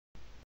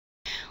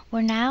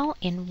We're now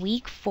in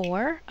week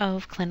 4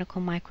 of Clinical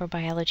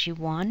Microbiology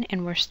 1,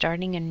 and we're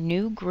starting a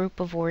new group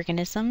of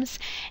organisms,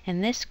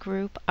 and this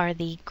group are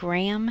the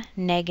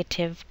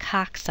gram-negative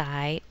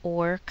cocci,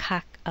 or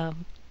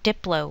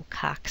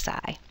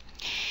diplococci.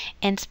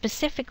 And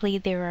specifically,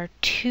 there are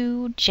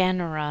 2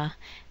 genera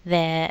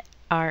that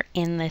are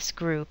in this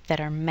group that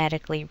are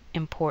medically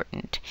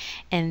important,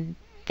 and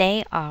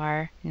they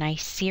are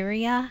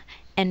Neisseria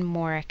and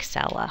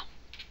Moraxella.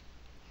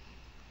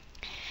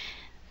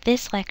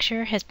 This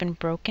lecture has been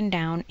broken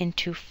down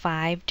into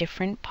 5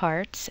 different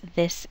parts.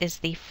 This is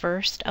the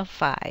first of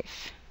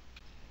 5.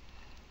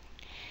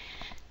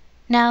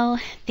 Now,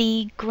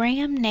 the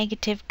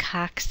gram-negative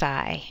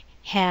cocci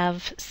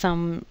have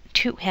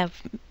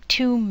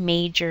two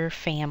major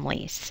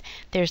families.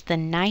 There's the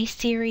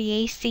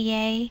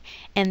Neisseriaceae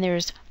and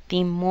there's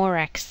the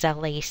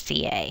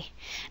Moraxellaceae.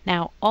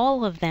 Now,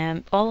 all of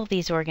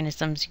these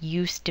organisms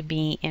used to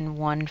be in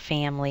one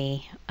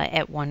family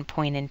at one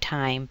point in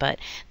time, but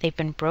they've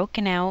been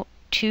broken out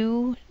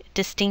 2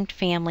 distinct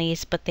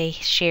families, but they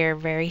share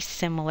very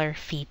similar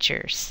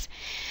features.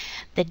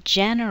 The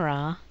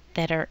genera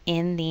that are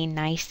in the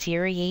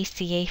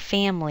Neisseriaceae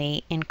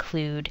family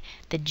include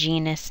the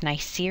genus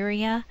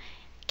Neisseria,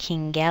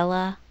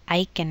 Kingella,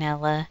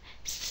 Eikenella,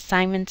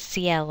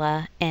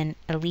 Simonsiella, and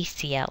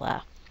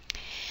Elisiella.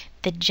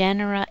 The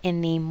genera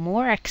in the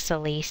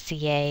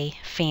Moraxellaceae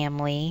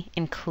family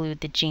include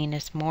the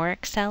genus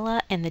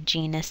Moraxella and the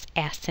genus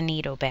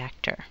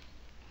Acinetobacter.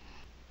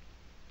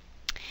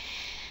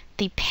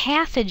 The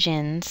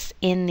pathogens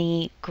in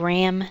the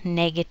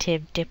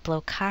gram-negative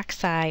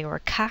diplococci or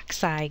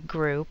cocci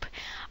group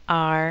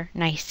are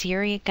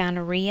Neisseria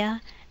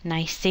gonorrhea,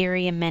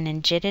 Neisseria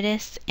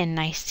meningitis, and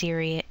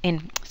Moraxella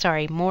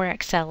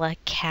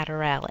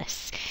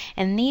catarrhalis.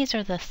 And these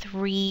are the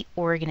 3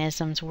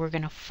 organisms we're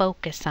going to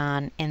focus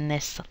on in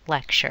this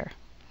lecture.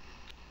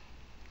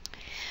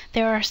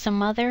 There are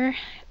some other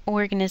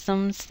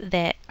organisms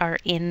that are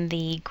in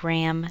the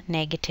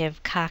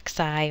gram-negative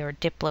cocci or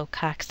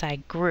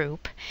diplococci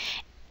group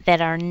that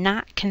are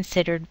not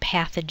considered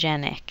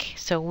pathogenic.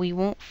 So we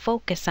won't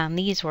focus on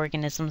these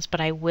organisms,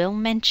 but I will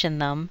mention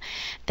them.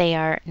 They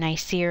are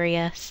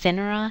Neisseria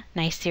cinera,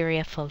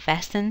 Neisseria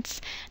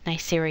fulvescens,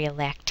 Neisseria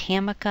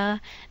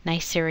lactamica,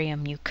 Neisseria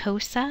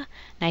mucosa,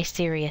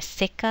 Neisseria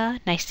sicca,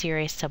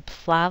 Neisseria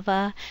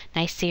subflava,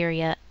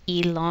 Neisseria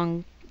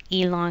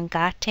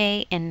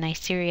elongate, and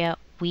Neisseria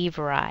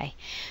weaveri.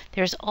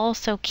 There's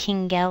also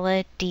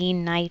Kingella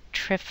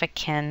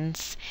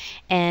denitrificans,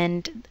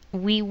 and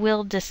we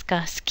will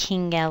discuss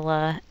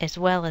Kingella as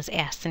well as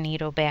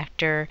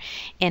Acinetobacter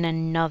in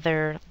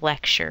another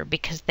lecture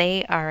because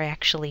they are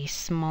actually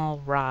small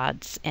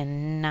rods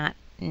and not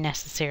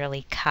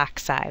necessarily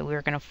cocci.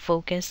 We're going to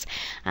focus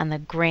on the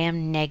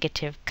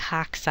gram-negative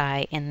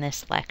cocci in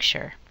this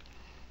lecture.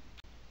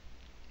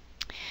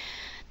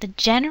 The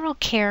general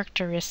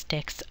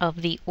characteristics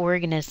of the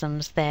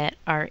organisms that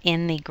are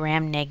in the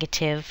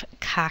gram-negative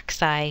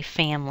cocci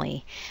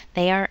family: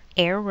 they are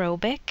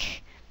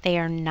aerobic, they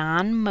are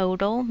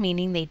non-motile,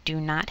 meaning they do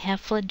not have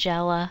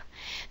flagella,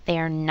 they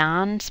are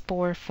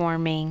non-spore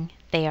forming,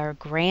 they are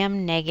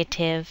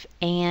gram-negative,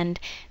 and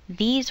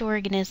these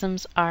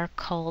organisms are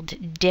called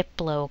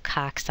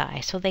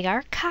diplococci. So they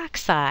are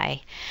cocci,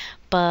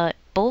 but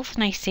both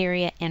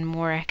Neisseria and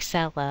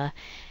Moraxella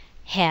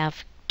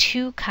have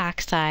 2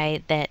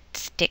 cocci that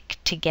stick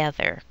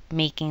together,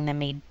 making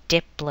them a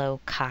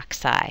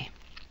diplococci.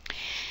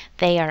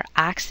 They are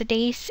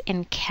oxidase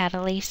and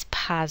catalase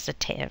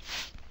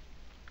positive.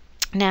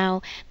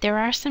 Now, there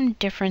are some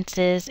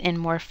differences in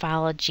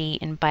morphology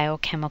and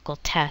biochemical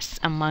tests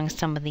among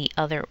some of the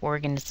other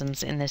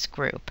organisms in this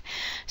group.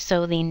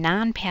 So the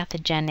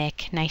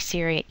non-pathogenic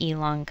Neisseria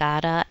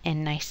elongata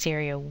and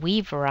Neisseria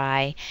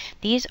weaveri,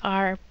 these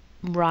are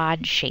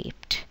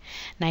rod-shaped.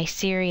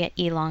 Neisseria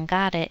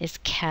elongata is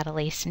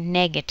catalase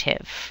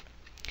negative.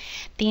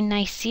 The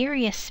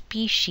Neisseria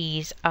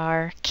species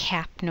are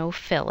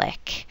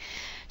capnophilic.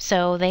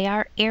 So they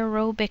are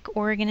aerobic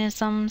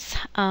organisms.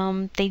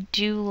 They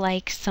do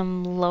like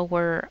some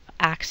lower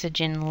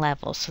oxygen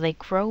levels. So they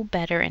grow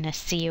better in a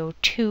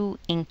CO2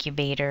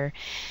 incubator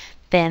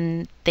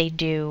than they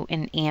do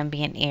in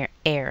ambient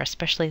air,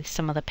 especially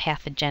some of the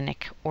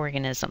pathogenic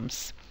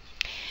organisms.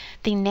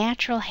 The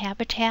natural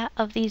habitat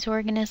of these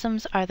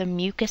organisms are the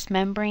mucous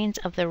membranes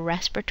of the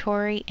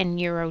respiratory and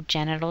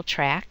urogenital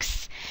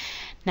tracts.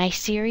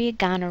 Neisseria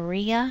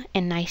gonorrhea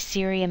and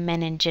Neisseria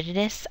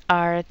meningitis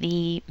are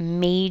the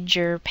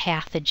major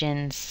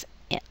pathogens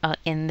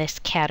in this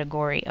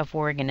category of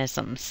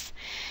organisms.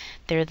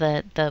 They're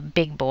the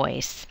big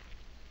boys.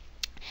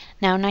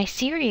 Now,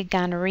 Neisseria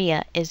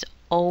gonorrhea is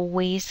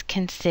always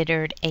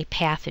considered a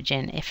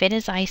pathogen. If it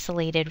is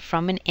isolated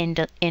from an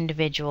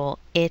individual,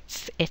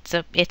 it's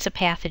a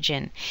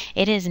pathogen.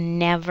 It is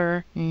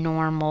never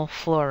normal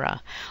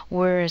flora.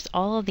 Whereas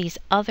all of these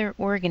other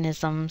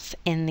organisms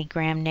in the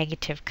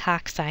gram-negative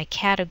cocci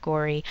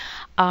category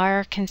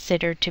are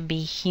considered to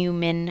be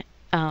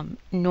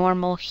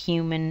normal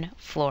human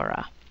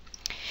flora.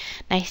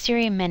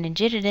 Neisseria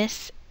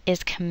meningitis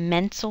is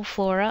commensal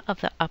flora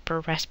of the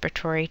upper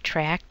respiratory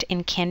tract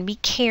and can be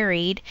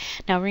carried.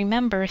 Now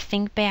remember,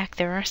 think back,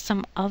 there are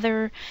some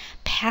other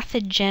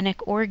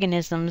pathogenic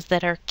organisms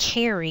that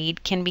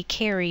can be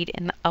carried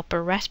in the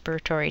upper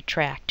respiratory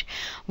tract.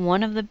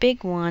 One of the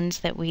big ones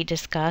that we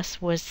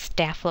discussed was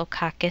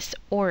Staphylococcus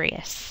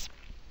aureus.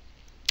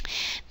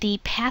 The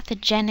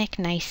pathogenic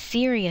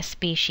Neisseria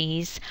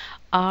species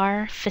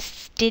are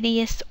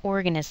fastidious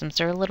organisms.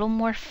 They're a little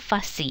more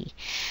fussy.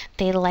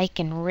 They like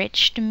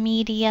enriched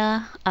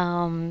media.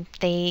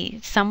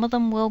 Some of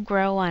them will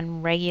grow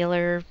on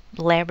regular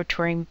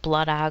laboratory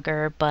blood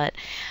agar, but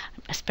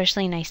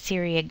especially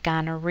Neisseria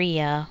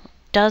gonorrhea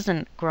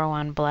doesn't grow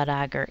on blood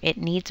agar. It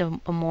needs a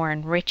more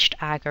enriched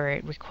agar.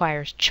 It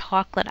requires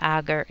chocolate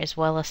agar as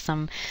well as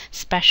some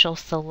special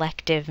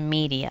selective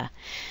media.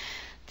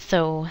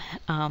 So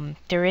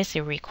there is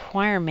a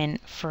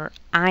requirement for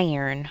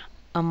iron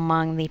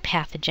among the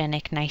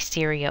pathogenic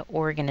Neisseria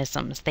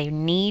organisms. They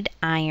need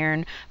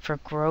iron for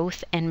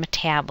growth and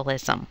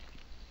metabolism.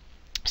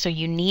 So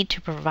you need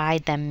to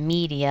provide them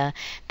media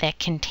that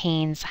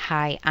contains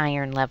high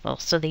iron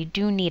levels. So they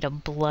do need a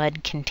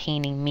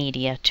blood-containing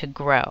media to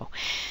grow.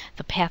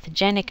 The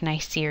pathogenic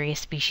Neisseria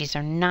species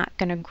are not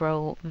going to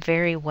grow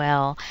very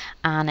well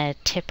on a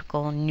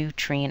typical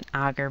nutrient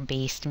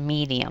agar-based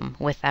medium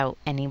without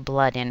any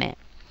blood in it.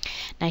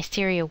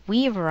 Neisseria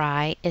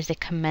weaveri is a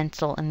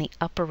commensal in the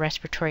upper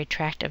respiratory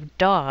tract of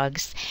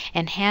dogs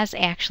and has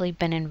actually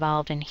been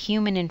involved in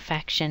human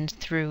infections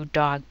through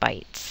dog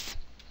bites.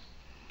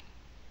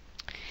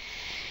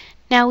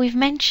 Now, we've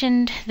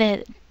mentioned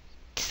that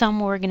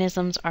some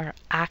organisms are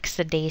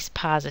oxidase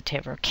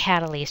positive or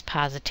catalase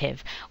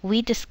positive.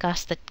 We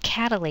discussed the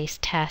catalase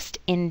test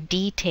in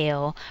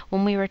detail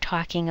when we were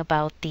talking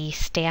about the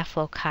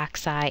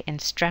Staphylococci and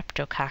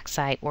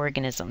Streptococci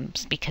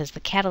organisms, because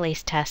the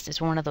catalase test is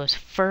one of those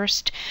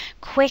first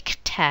quick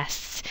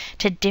tests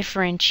to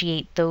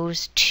differentiate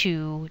those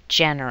two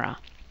genera.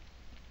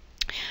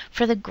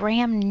 For the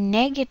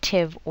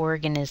gram-negative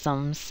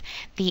organisms,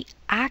 the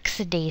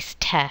oxidase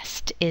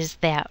test is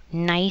that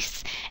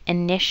nice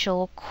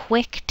initial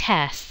quick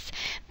test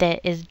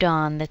that is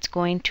done that's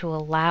going to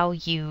allow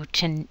you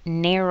to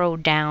narrow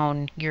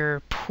down your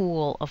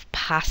pool of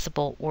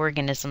possible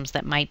organisms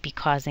that might be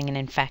causing an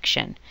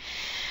infection.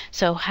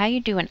 So how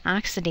you do an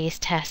oxidase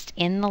test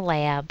in the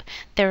lab,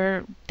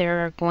 there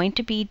are going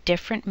to be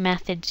different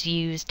methods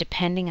used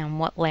depending on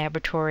what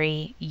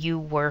laboratory you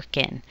work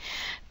in.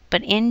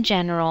 But in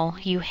general,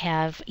 you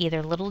have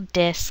either little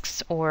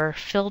discs or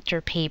filter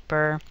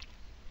paper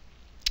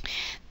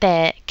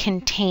that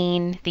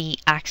contain the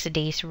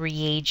oxidase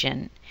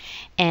reagent.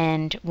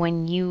 And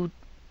when you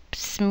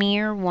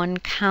smear one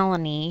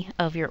colony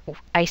of your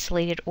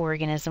isolated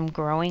organism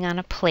growing on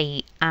a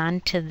plate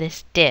onto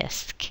this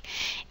disc,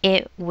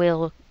 it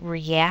will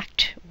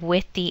react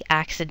with the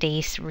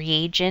oxidase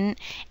reagent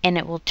and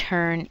it will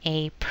turn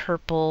a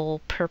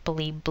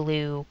purpley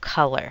blue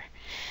color.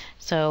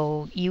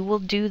 So you will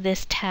do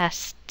this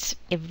test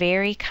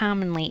very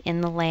commonly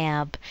in the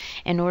lab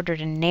in order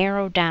to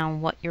narrow down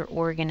what your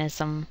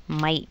organism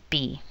might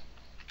be.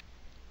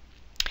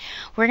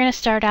 We're going to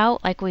start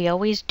out like we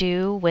always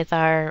do with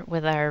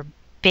our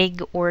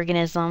big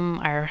organism,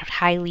 our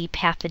highly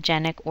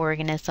pathogenic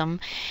organism,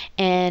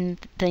 and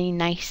the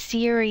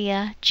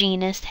Neisseria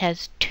genus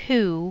has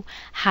two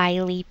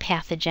highly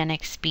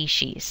pathogenic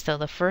species. So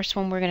the first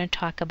one we're going to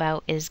talk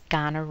about is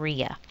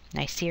gonorrhea,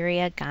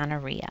 Neisseria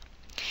gonorrhea.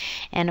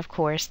 And of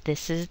course,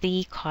 this is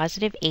the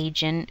causative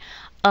agent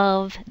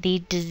of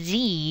the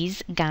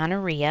disease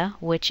gonorrhea,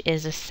 which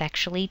is a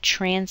sexually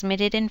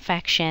transmitted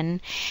infection,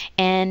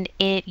 and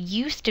it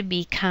used to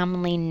be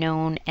commonly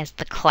known as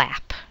the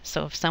clap.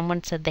 So if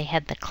someone said they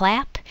had the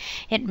clap,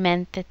 it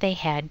meant that they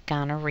had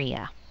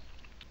gonorrhea.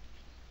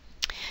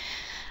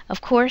 Of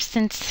course,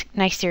 since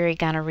Neisseria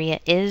gonorrhea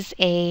is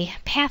a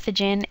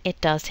pathogen, it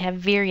does have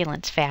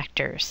virulence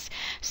factors.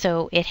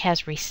 So it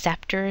has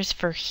receptors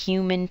for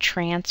human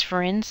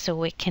transference,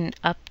 so it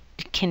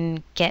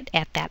can get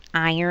at that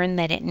iron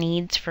that it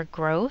needs for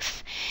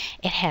growth.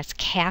 It has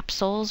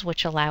capsules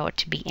which allow it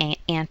to be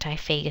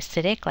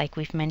anti-phagocytic, like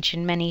we've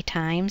mentioned many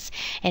times.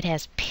 It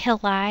has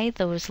pili,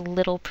 those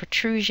little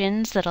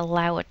protrusions that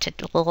allow it to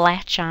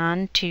latch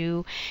on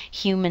to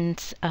human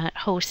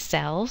host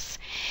cells.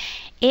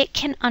 It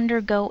can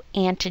undergo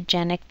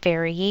antigenic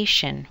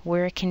variation,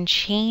 where it can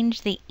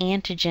change the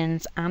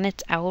antigens on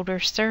its outer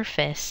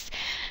surface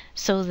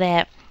so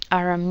that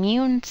our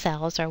immune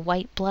cells, our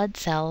white blood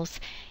cells,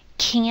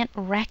 can't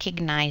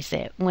recognize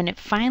it. When it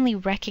finally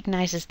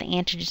recognizes the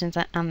antigens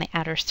on the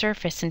outer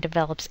surface and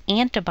develops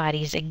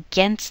antibodies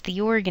against the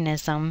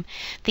organism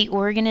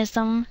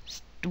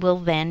will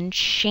then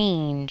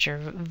change or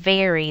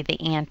vary the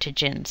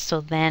antigens, so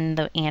then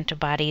the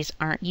antibodies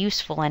aren't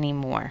useful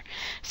anymore.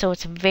 So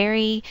it's a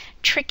very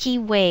tricky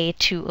way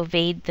to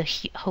evade the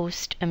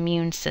host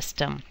immune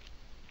system.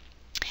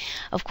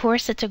 Of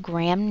course, it's a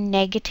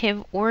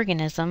gram-negative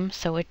organism,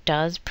 so it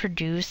does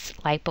produce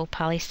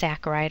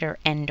lipopolysaccharide or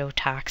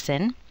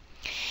endotoxin.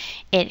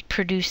 It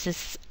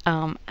produces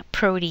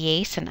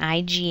protease, an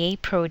IgA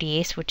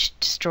protease, which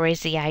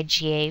destroys the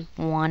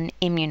IgA1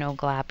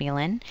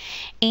 immunoglobulin,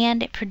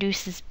 and it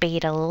produces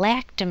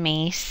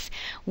beta-lactamase,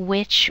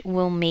 which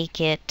will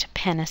make it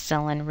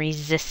penicillin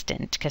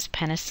resistant, because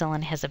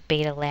penicillin has a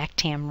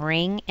beta-lactam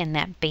ring, and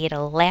that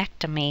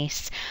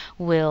beta-lactamase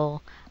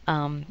will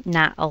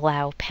not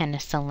allow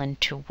penicillin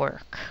to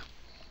work.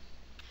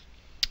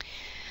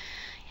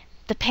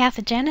 The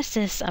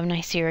pathogenesis of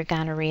Neisseria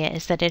gonorrhea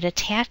is that it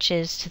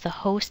attaches to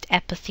the host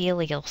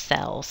epithelial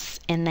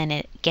cells, and then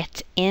it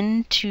gets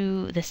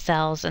into the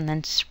cells and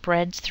then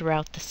spreads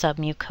throughout the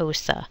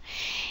submucosa.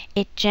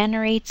 It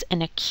generates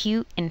an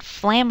acute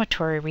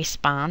inflammatory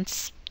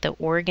response. The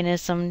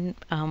organism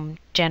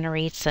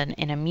generates an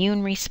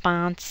immune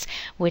response,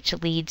 which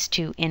leads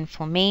to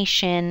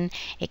inflammation.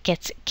 It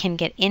can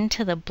get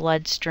into the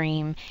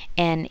bloodstream,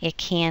 and it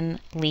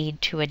can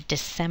lead to a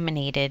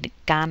disseminated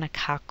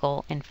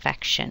gonococcal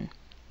infection.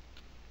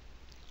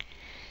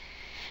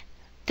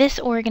 This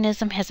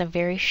organism has a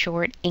very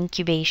short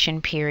incubation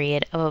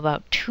period of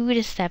about 2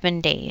 to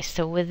 7 days.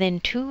 So within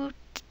 2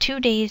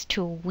 days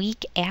to a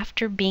week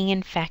after being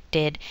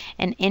infected,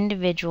 an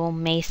individual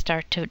may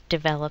start to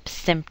develop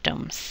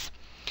symptoms.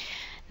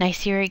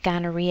 Neisseria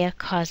gonorrhea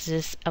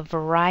causes a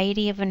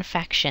variety of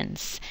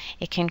infections.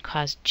 It can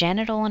cause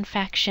genital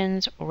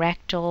infections,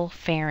 rectal,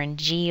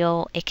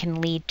 pharyngeal. It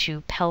can lead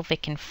to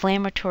pelvic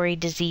inflammatory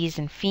disease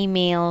in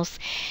females.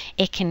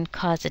 It can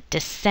cause a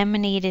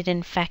disseminated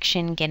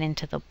infection, get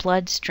into the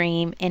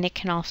bloodstream, and it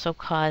can also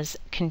cause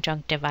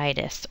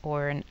conjunctivitis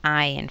or an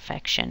eye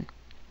infection.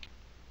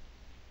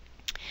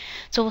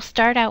 So we'll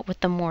start out with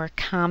the more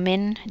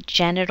common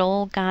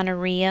genital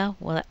gonorrhea,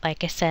 well,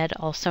 like I said,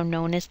 also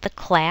known as the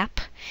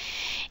clap.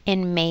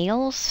 In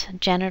males,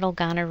 genital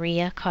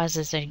gonorrhea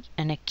causes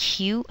an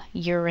acute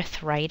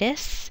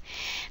urethritis.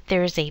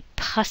 There's a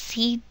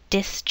pussy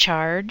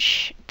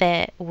discharge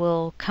that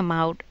will come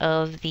out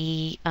of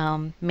the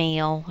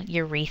male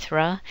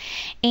urethra,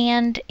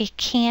 and it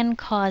can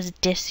cause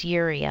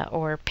dysuria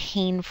or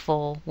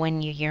painful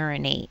when you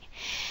urinate.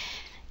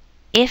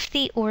 If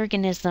the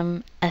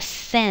organism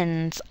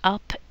ascends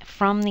up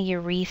from the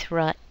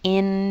urethra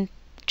into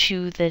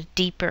the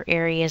deeper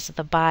areas of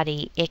the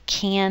body, it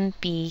can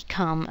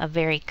become a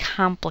very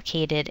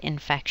complicated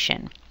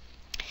infection.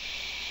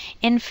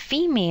 In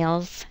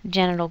females,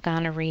 genital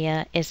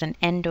gonorrhea is an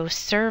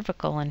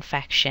endocervical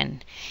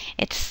infection.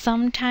 It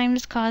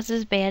sometimes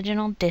causes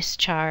vaginal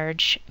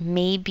discharge,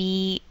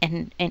 maybe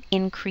an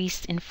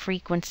increase in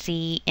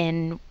frequency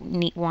in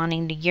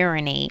wanting to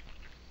urinate.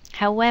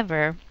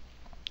 However,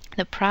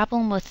 the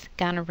problem with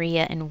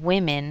gonorrhea in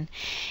women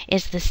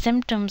is the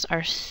symptoms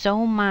are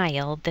so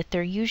mild that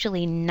they're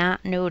usually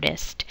not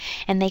noticed,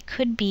 and they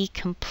could be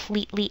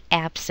completely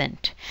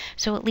absent.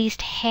 So at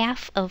least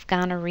half of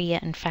gonorrhea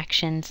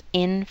infections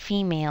in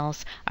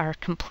females are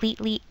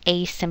completely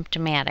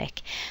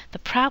asymptomatic. The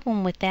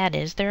problem with that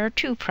is there are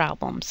two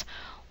problems.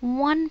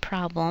 One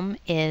problem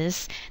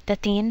is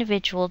that the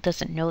individual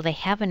doesn't know they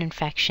have an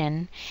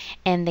infection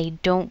and they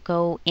don't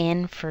go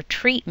in for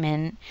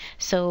treatment,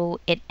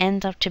 so it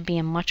ends up to be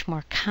a much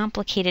more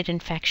complicated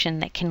infection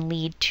that can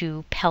lead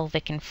to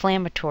pelvic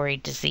inflammatory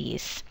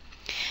disease.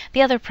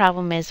 The other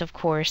problem is, of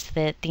course,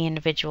 that the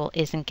individual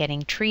isn't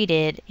getting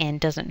treated and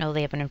doesn't know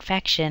they have an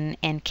infection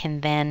and can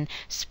then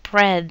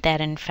spread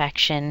that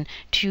infection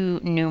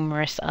to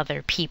numerous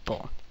other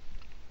people.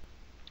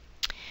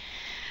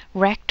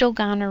 Rectal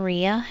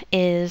gonorrhea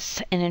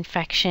is an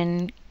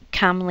infection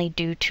commonly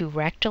due to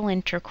rectal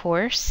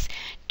intercourse,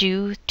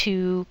 due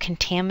to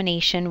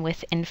contamination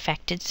with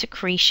infected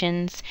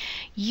secretions.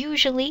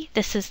 Usually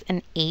this is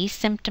an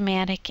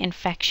asymptomatic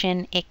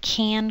infection. It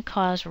can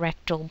cause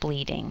rectal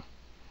bleeding.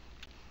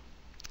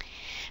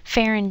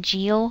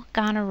 Pharyngeal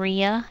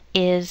gonorrhea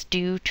is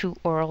due to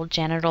oral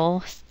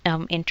genital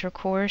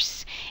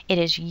intercourse. It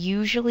is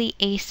usually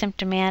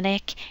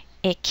asymptomatic.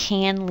 It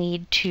can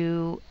lead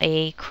to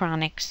a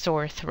chronic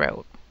sore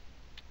throat.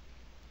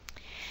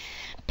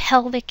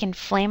 Pelvic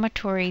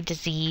inflammatory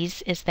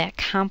disease is that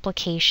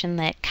complication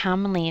that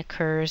commonly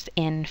occurs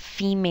in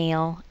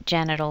female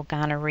genital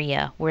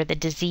gonorrhea, where the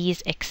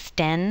disease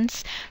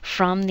extends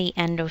from the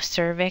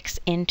endocervix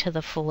into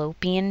the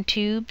fallopian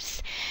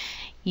tubes.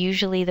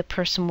 Usually the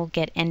person will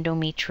get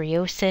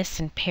endometriosis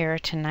and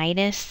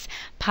peritonitis,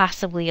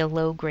 possibly a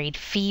low-grade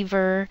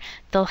fever.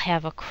 They'll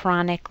have a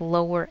chronic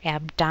lower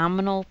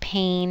abdominal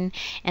pain.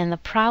 And the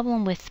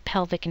problem with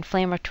pelvic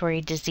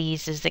inflammatory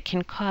disease is it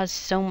can cause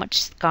so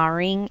much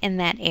scarring in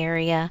that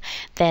area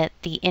that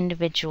the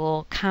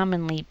individual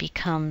commonly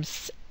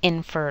becomes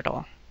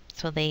infertile.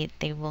 So they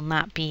will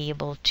not be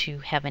able to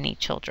have any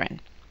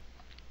children.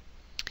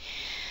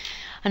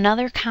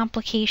 Another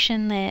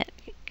complication that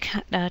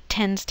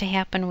tends to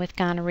happen with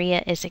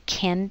gonorrhea is it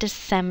can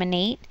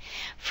disseminate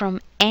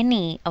from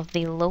any of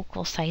the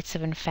local sites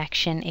of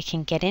infection. It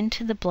can get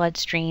into the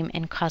bloodstream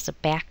and cause a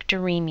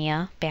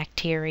bacteremia,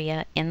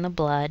 bacteria in the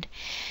blood.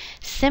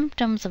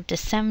 Symptoms of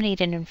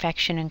disseminated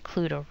infection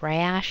include a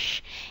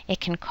rash.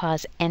 It can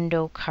cause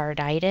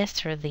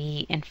endocarditis, or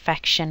the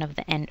infection of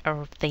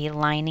the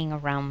lining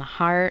around the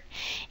heart.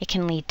 It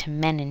can lead to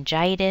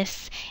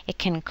meningitis. It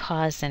can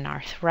cause an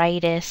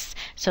arthritis.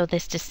 So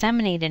this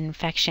disseminated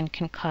infection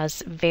can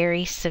cause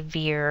very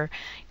severe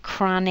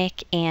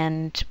chronic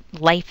and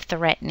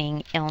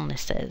life-threatening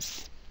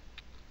illnesses.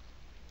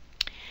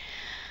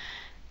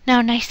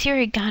 Now,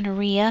 Neisseria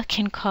gonorrhea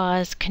can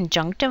cause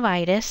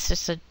conjunctivitis.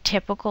 It's a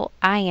typical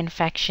eye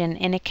infection,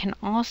 and it can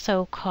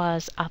also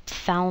cause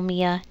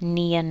ophthalmia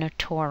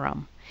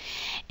neonatorum.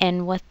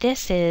 And what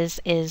this is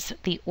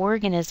the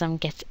organism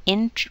gets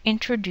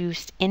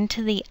introduced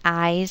into the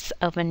eyes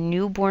of a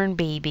newborn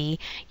baby.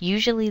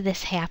 Usually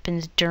this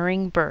happens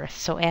during birth.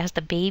 So as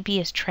the baby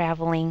is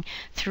traveling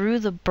through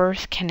the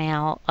birth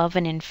canal of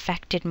an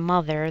infected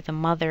mother, the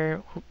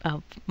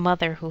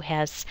mother who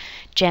has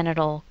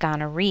genital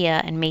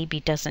gonorrhea and maybe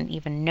doesn't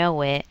even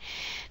know it,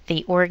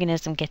 the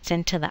organism gets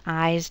into the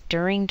eyes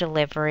during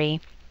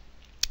delivery,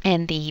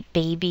 and the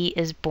baby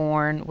is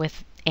born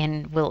with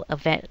and will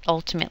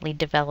ultimately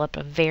develop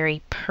a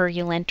very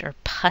purulent or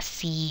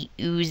pussy,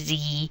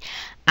 oozy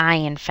eye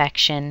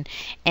infection,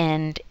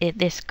 and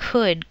this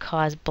could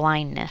cause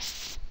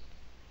blindness.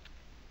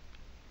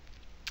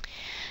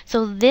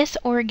 So this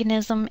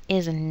organism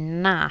is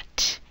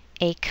not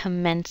a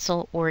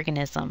commensal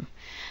organism.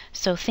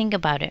 So think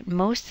about it.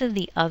 Most of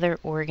the other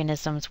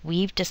organisms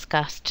we've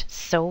discussed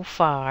so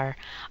far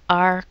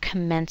are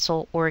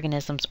commensal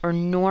organisms, or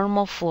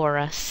normal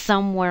flora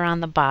somewhere on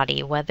the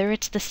body, whether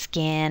it's the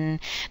skin,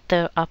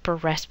 the upper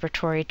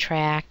respiratory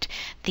tract,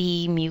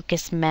 the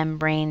mucous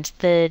membranes,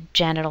 the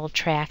genital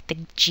tract, the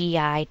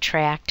GI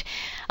tract.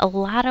 A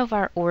lot of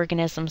our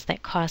organisms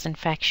that cause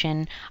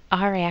infection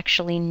are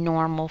actually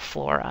normal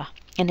flora.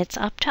 And it's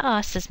up to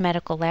us as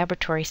medical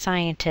laboratory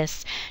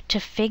scientists to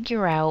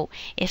figure out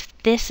if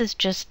this is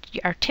just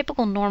our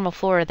typical normal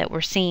flora that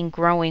we're seeing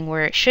growing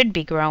where it should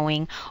be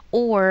growing,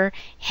 or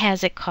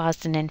has it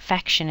caused an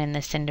infection in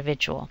this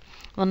individual.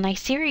 Well,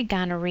 Neisseria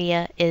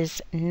gonorrhea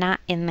is not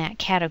in that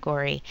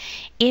category.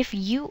 If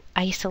you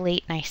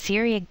isolate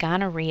Neisseria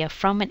gonorrhea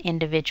from an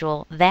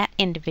individual, that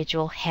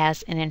individual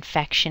has an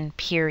infection,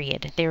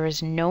 period. There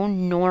is no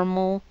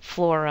normal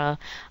flora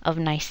of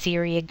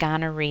Neisseria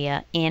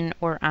gonorrhea in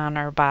or on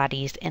our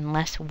bodies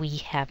unless we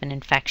have an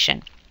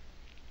infection.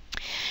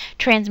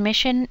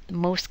 Transmission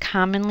most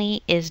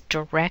commonly is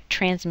direct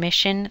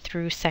transmission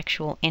through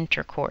sexual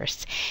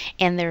intercourse,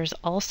 and there's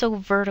also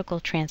vertical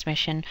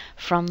transmission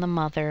from the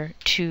mother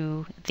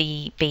to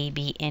the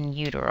baby in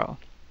utero.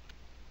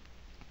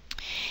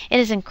 It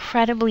is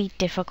incredibly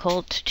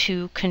difficult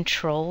to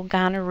control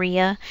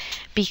gonorrhea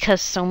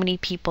because so many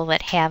people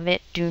that have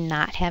it do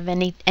not have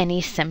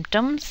any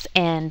symptoms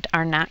and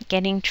are not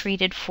getting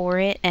treated for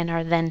it and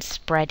are then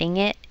spreading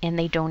it, and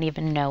they don't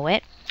even know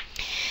it.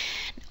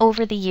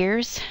 Over the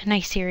years,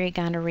 Neisseria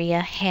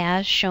gonorrhea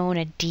has shown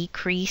a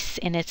decrease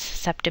in its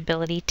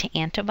susceptibility to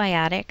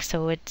antibiotics,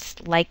 so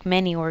it's like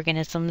many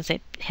organisms,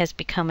 it has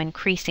become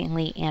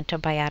increasingly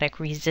antibiotic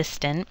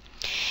resistant.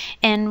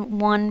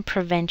 And one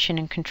prevention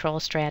and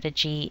control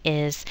strategy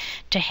is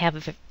to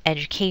have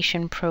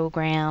education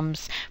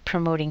programs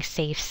promoting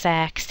safe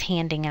sex,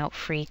 handing out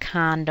free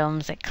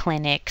condoms at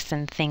clinics,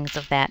 and things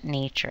of that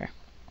nature.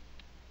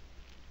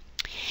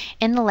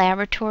 In the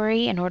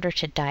laboratory, in order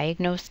to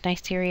diagnose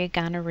Neisseria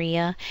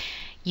gonorrhea,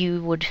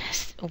 you would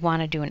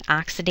want to do an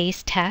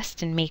oxidase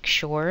test and make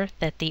sure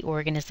that the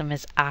organism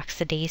is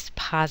oxidase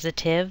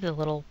positive, the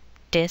little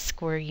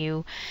disc where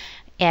you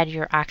add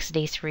your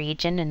oxidase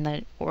reagent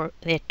and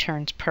it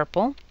turns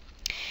purple.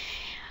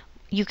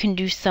 You can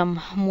do some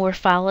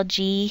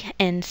morphology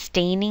and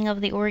staining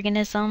of the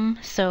organism,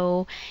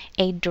 so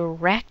a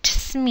direct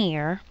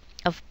smear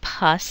of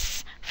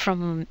pus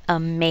from a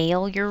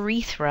male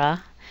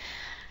urethra.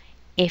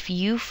 If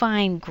you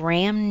find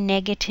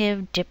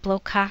gram-negative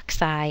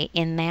diplococci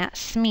in that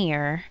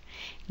smear,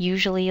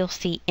 usually you'll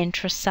see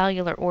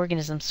intracellular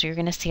organisms. So you're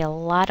going to see a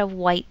lot of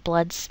white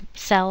blood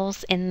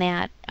cells in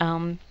that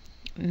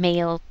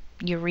male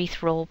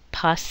urethral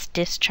pus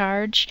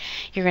discharge.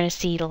 You're going to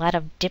see a lot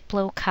of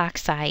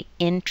diplococci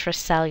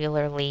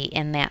intracellularly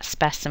in that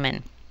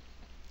specimen.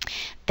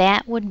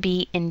 That would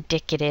be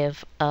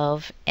indicative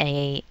of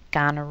a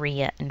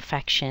gonorrhea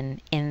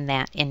infection in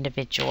that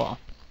individual.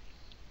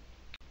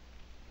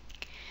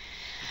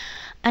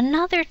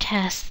 Another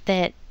test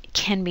that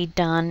can be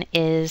done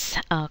is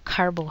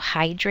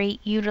carbohydrate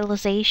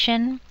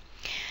utilization.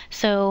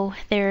 So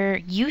there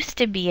used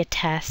to be a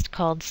test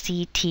called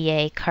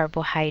CTA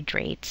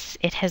carbohydrates.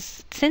 It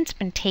has since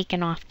been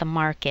taken off the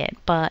market,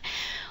 but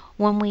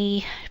When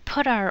we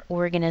put our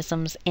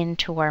organisms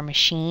into our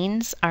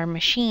machines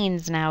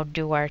now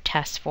do our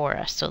tests for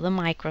us. So the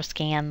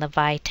microscan, the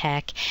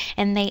Vitek,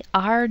 and they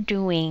are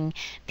doing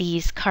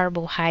these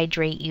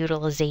carbohydrate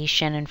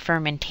utilization and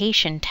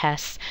fermentation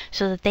tests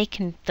so that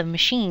the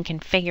machine can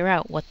figure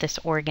out what this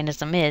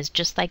organism is,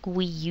 just like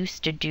we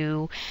used to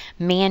do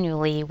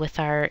manually with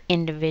our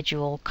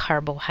individual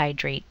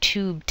carbohydrate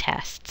tube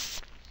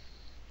tests.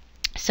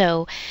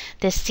 So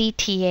the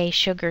CTA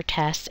sugar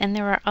test, and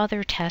there are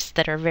other tests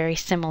that are very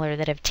similar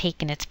that have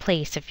taken its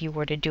place if you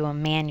were to do a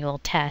manual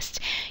test.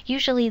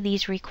 Usually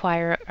these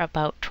require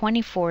about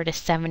 24 to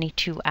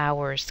 72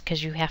 hours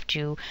because you have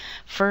to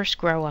first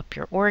grow up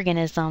your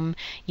organism.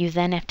 You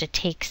then have to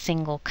take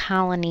single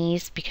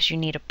colonies because you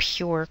need a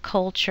pure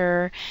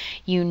culture.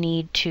 You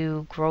need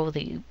to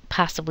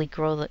possibly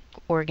grow the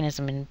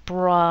organism in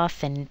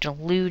broth and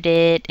dilute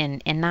it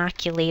and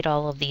inoculate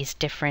all of these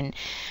different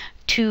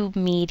tube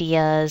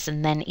medias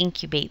and then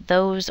incubate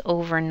those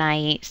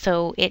overnight.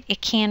 So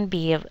it can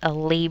be a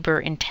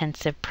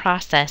labor-intensive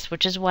process,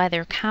 which is why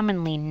they're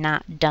commonly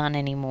not done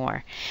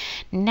anymore.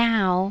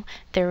 Now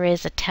there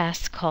is a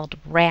test called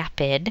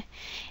rapid,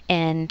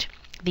 and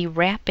the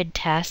rapid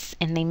tests,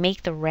 and they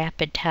make the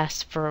rapid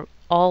tests for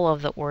all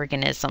of the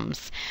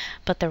organisms,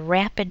 but the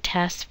rapid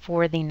test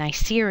for the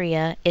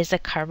Neisseria is a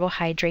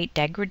carbohydrate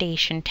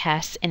degradation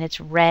test, and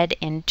it's read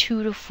in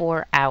 2 to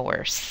 4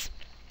 hours.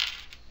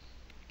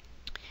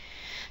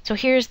 So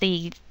here's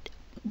the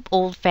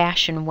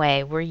old-fashioned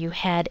way where you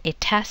had a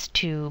test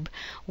tube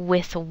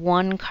with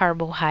one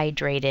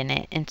carbohydrate in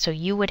it, and so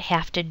you would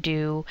have to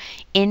do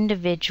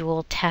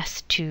individual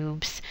test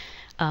tubes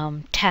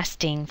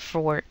testing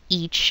for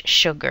each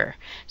sugar.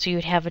 So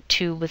you'd have a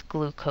tube with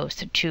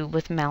glucose, a tube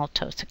with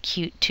maltose, a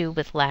tube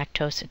with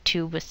lactose, a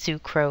tube with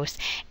sucrose,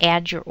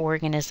 add your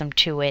organism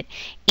to it,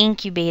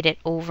 incubate it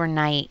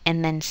overnight,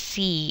 and then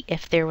see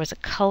if there was a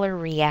color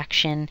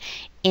reaction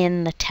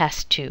in the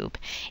test tube.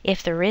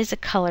 If there is a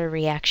color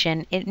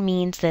reaction, it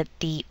means that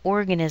the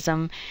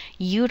organism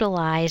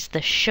utilized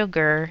the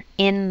sugar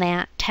in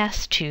that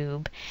test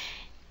tube,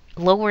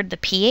 lowered the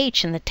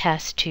pH in the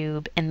test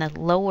tube, and the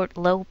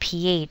low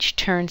pH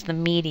turns the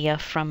media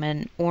from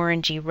an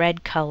orangey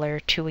red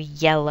color to a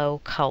yellow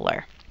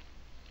color.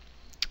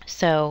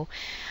 So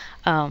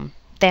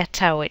that's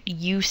how it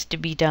used to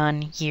be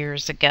done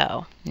years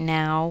ago.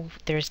 Now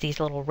there's these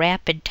little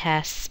rapid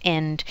tests,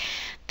 and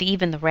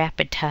even the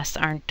rapid tests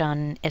aren't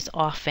done as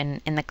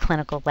often in the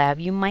clinical lab.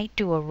 You might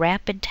do a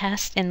rapid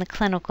test in the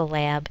clinical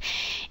lab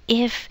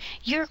if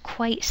you're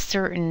quite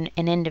certain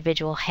an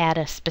individual had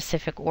a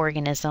specific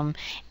organism,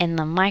 and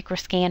the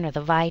microscan or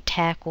the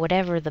Vitek,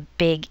 whatever the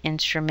big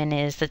instrument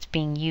is that's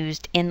being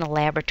used in the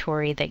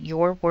laboratory that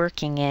you're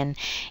working in,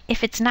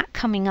 if it's not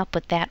coming up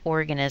with that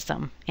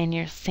organism and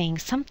you're saying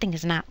something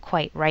is not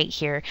quite right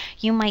here,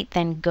 you might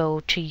then go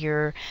to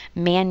your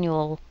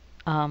manual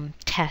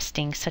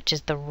testing, such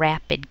as the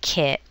rapid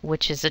kit,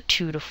 which is a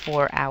 2 to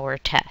 4 hour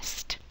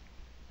test.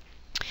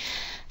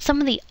 Some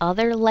of the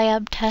other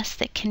lab tests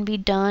that can be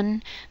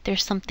done,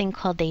 there's something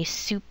called a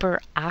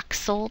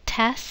superoxyl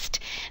test.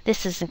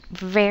 This is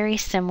very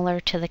similar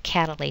to the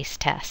catalase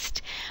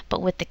test,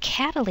 but with the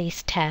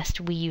catalase test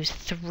we use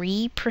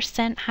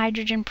 3%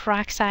 hydrogen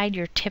peroxide,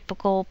 your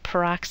typical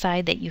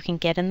peroxide that you can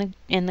get in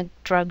the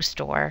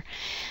drugstore.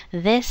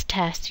 This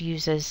test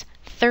uses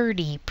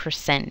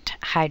 30%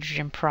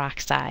 hydrogen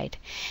peroxide,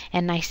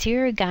 and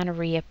Neisseria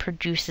gonorrhea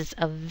produces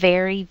a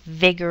very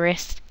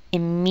vigorous,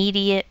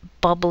 immediate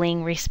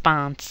bubbling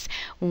response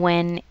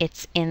when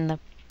it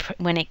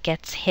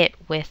gets hit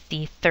with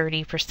the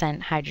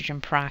 30%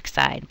 hydrogen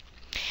peroxide.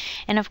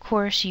 And of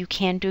course you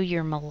can do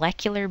your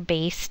molecular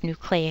based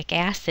nucleic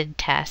acid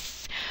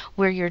tests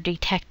where you're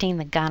detecting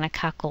the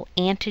gonococcal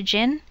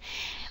antigen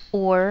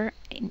or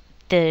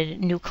the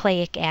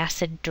nucleic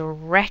acid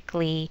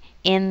directly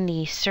in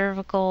the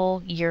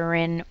cervical,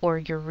 urine, or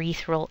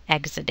urethral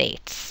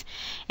exudates.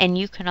 And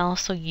you can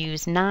also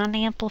use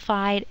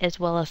non-amplified as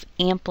well as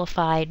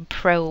amplified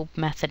probe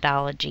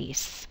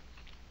methodologies.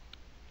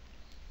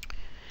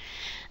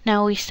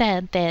 Now we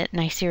said that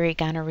Neisseria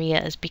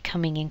gonorrhea is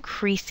becoming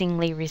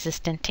increasingly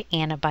resistant to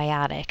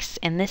antibiotics,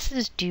 and this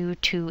is due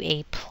to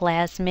a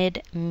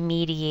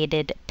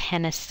plasmid-mediated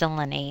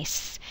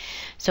penicillinase.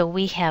 So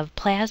we have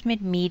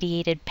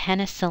plasmid-mediated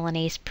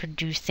penicillinase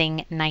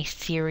producing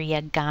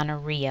Neisseria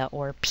gonorrhea,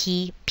 or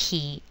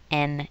PPNG.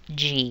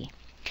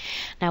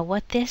 Now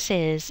what this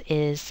is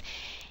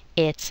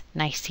it's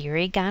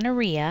Neisseria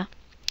gonorrhea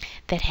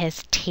that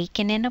has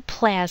taken in a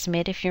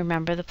plasmid. If you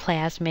remember, the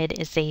plasmid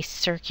is a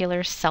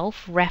circular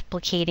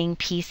self-replicating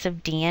piece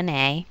of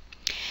DNA.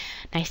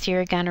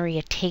 Neisseria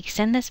gonorrhea takes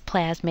in this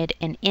plasmid,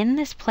 and in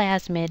this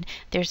plasmid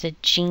there's a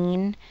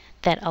gene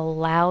that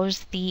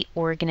allows the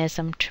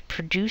organism to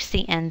produce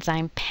the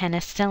enzyme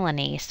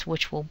penicillinase,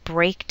 which will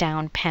break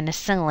down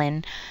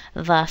penicillin,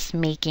 thus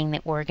making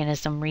the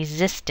organism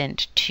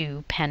resistant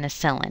to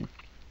penicillin.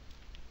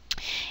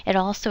 It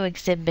also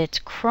exhibits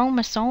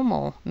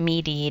chromosomal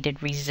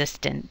mediated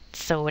resistance,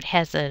 so it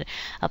has a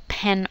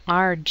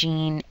PenR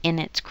gene in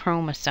its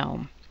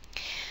chromosome.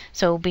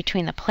 So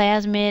between the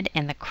plasmid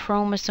and the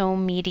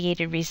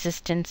chromosome-mediated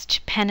resistance to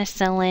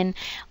penicillin,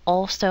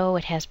 also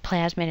it has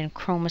plasmid and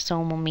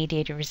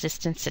chromosomal-mediated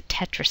resistance to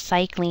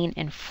tetracycline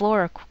and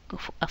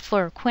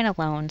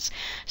fluoroquinolones.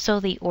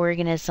 So the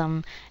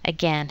organism,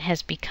 again,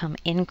 has become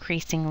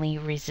increasingly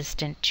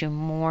resistant to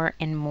more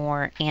and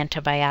more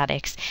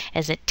antibiotics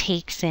as it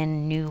takes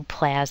in new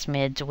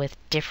plasmids with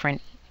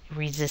different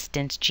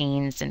resistance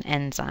genes and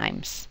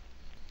enzymes.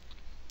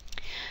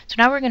 So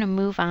now we're going to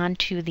move on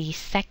to the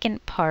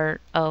second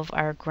part of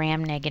our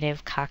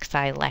gram-negative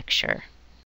cocci lecture.